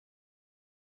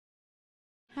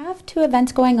I have two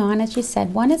events going on, as you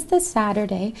said. One is this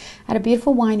Saturday at a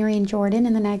beautiful winery in Jordan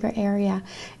in the Niagara area,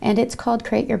 and it's called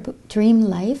Create Your Dream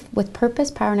Life with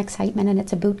Purpose, Power, and Excitement, and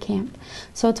it's a boot camp.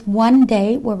 So it's one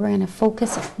day where we're going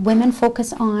to women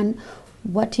focus on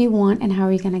what do you want and how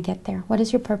are you going to get there? What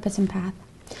is your purpose and path?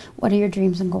 What are your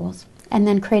dreams and goals? And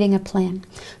then creating a plan.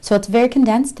 So it's very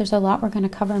condensed. There's a lot we're going to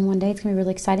cover in one day. It's going to be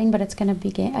really exciting, but it's going to be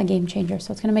a game changer.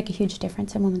 So it's going to make a huge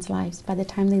difference in women's lives. By the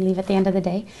time they leave at the end of the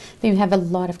day, they have a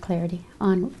lot of clarity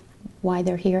on why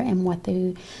they're here and what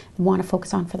they want to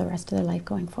focus on for the rest of their life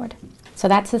going forward. So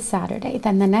that's this Saturday.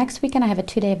 Then the next weekend I have a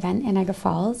 2-day event in Niagara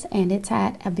Falls, and it's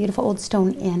at a beautiful Old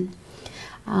Stone Inn.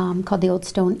 Called the Old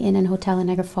Stone Inn and Hotel in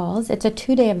Niagara Falls. It's a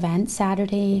 2-day event,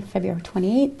 Saturday, February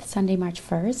 28th, Sunday, March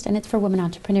 1st, and it's for women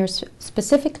entrepreneurs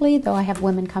specifically, though I have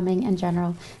women coming in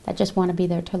general that just want to be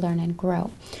there to learn and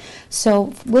grow.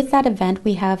 So with that event,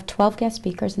 we have 12 guest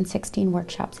speakers and 16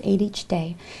 workshops, 8 each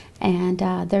day, and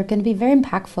they're going to be very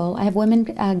impactful. I have women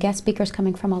guest speakers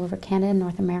coming from all over Canada and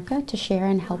North America to share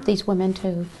and help these women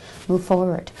to move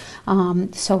forward.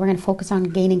 So we're going to focus on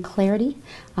gaining clarity,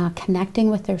 connecting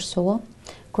with their soul,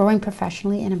 growing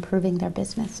professionally, and improving their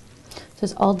business. So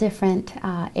there's all different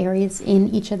areas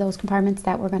in each of those compartments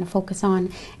that we're going to focus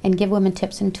on and give women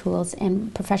tips and tools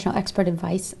and professional expert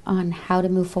advice on how to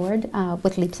move forward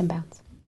with leaps and bounds.